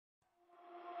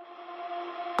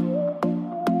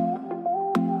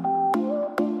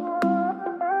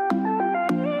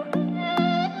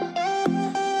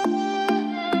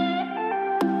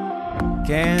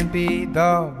can't be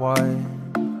the one.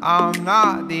 I'm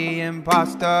not the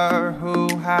imposter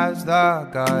who has the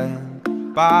gun.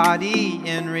 Body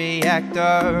in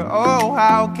reactor, oh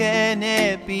how can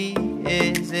it be?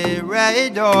 Is it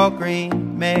red or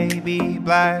green? Maybe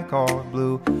black or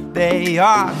blue. They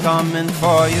are coming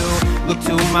for you. Look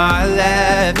to my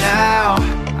left now,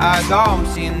 I don't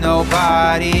see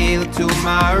nobody. Look to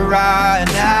my right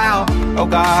now, oh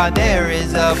God, there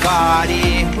is a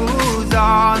body. Who's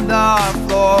on the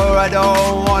floor? I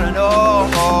don't wanna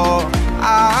know.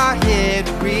 I hit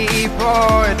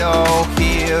report, oh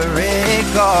here it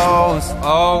goes.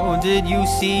 Oh, did you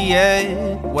see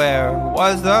it? Where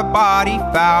was the body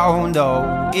found?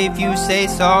 Oh, if you say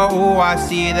so, I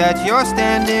see that you're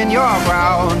standing your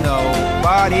ground.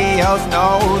 Nobody else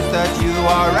knows that you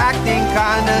are acting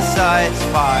kinda sus.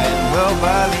 Fine, we'll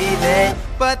believe it,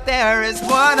 but there is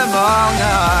one among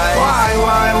us. Why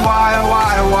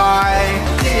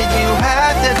did you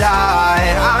have to die?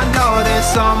 I know there's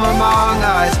some among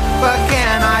us, but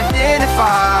can't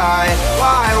identify.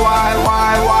 Why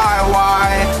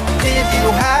did you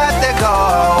have to go?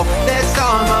 There's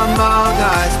some among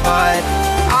us, but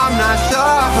I'm not sure.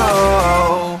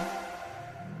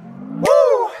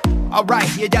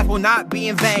 Alright, your death will not be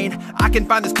in vain. I can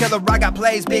find this killer, I got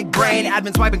plays, big brain.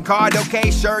 Admin swiping card, okay,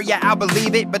 sure, yeah, I'll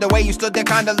believe it. But the way you stood there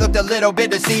kinda looked a little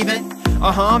bit deceiving.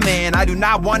 Man, I do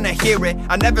not wanna hear it.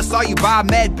 I never saw you by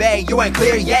med bay, you ain't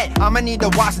clear yet. I'ma need to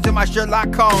watch until my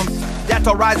Sherlock Holmes. That's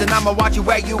alright, and I'ma watch you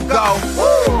where you go.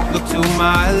 Look to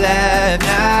my left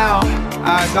now,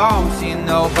 I don't see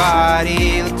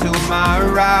nobody. Look to my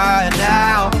right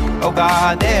now, oh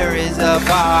God, there is a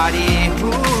body.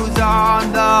 Who's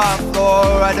on the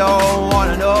floor? I don't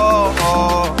wanna know.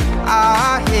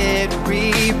 I hit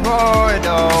report,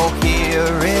 oh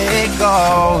here it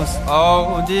goes.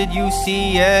 Oh, did you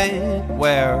see it?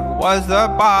 Where was the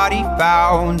body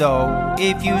found? Oh,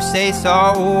 if you say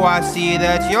so, I see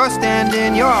that you're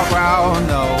standing your ground.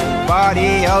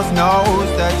 Nobody else knows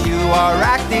that you are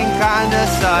acting kinda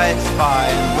sus.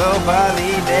 Fine, we'll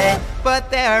believe it, but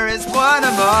there is one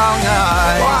among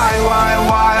us. Why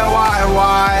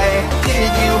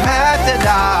did you have to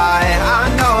die? I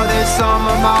know there's some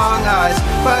among us,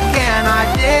 but can't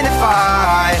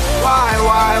identify. Why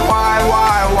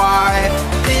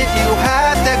did you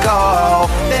have to go?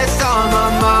 There's some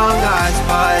among us,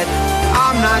 but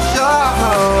I'm not sure.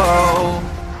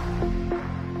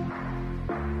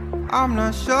 I'm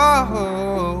not sure.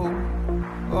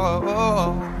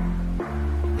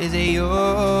 Is it you?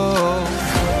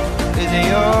 Is it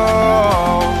you?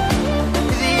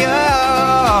 Is it you?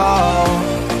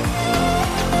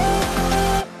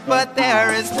 But there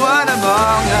is one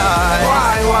among us.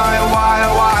 Why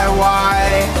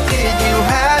did you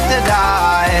have to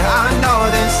die? I know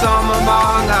there's some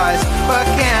among us, but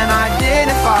can't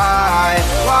identify.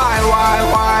 Why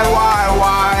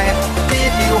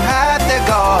did you have to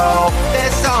go?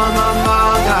 There's some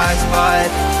among us, but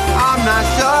I'm not